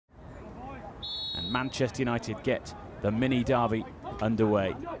Manchester United get the mini derby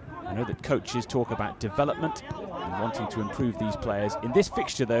underway. I know that coaches talk about development and wanting to improve these players. In this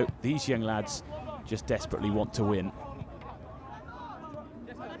fixture, though, these young lads just desperately want to win.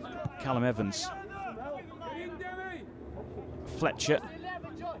 Callum Evans, Fletcher,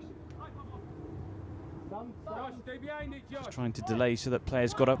 just trying to delay so that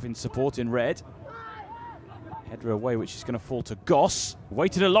players got up in support in red. Header away, which is going to fall to Goss.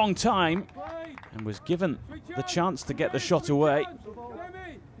 Waited a long time and was given the chance to get the shot away.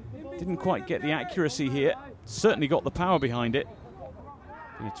 Didn't quite get the accuracy here. Certainly got the power behind it.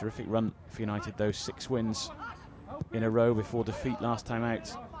 Been a terrific run for United, those 6 wins in a row before defeat last time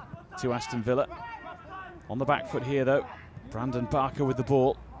out to Aston Villa. On the back foot here, though, Brandon Barker with the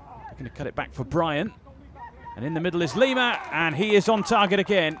ball. They're going to cut it back for Bryan. And in the middle is Lema, and he is on target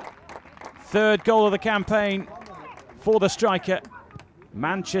again. 3rd goal of the campaign for the striker.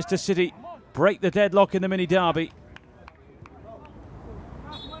 Manchester City break the deadlock in the mini derby.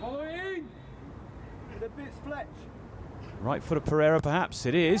 Right foot of Pereira, perhaps.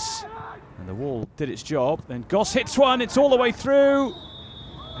 It is. And the wall did its job. Then Goss hits one. It's all the way through.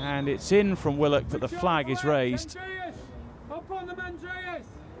 And it's in from Willock, but the flag is raised.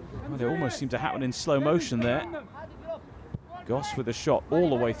 Well, it almost seemed to happen in slow motion there. Goss with a shot all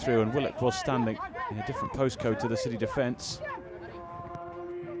the way through, and Willock was standing in a different postcode to the City defence.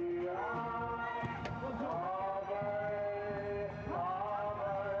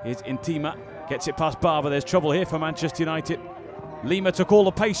 Here's Intima, gets it past Barber. There's trouble here for Manchester United. Lema took all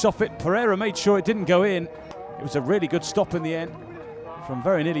the pace off it. Pereira made sure it didn't go in. It was a really good stop in the end from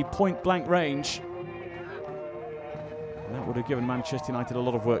very nearly point-blank range. And that would have given Manchester United a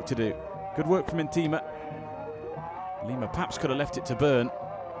lot of work to do. Good work from Intima. Lema perhaps could have left it to burn.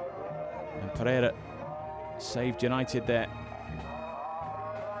 And Pereira saved United there.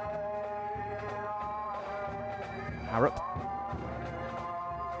 Harrop.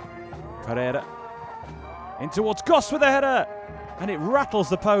 Pereira. In towards Goss with a header. And it rattles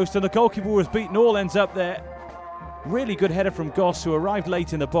the post, and the goalkeeper was beaten. All ends up there. Really good header from Goss, who arrived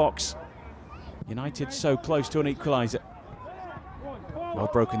late in the box. United so close to an equaliser. Well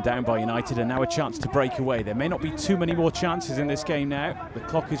broken down by United, and now a chance to break away. There may not be too many more chances in this game now. The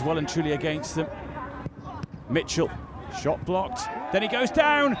clock is well and truly against them. Mitchell, shot blocked. Then he goes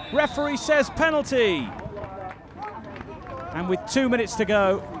down. Referee says penalty. And with 2 minutes to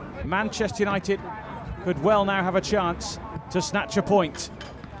go, Manchester United could well now have a chance to snatch a point.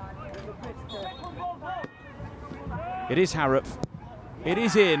 It is Harrop. It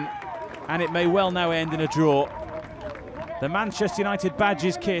is in, and it may well now end in a draw. The Manchester United badge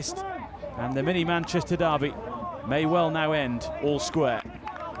is kissed, and the mini Manchester derby may well now end all square.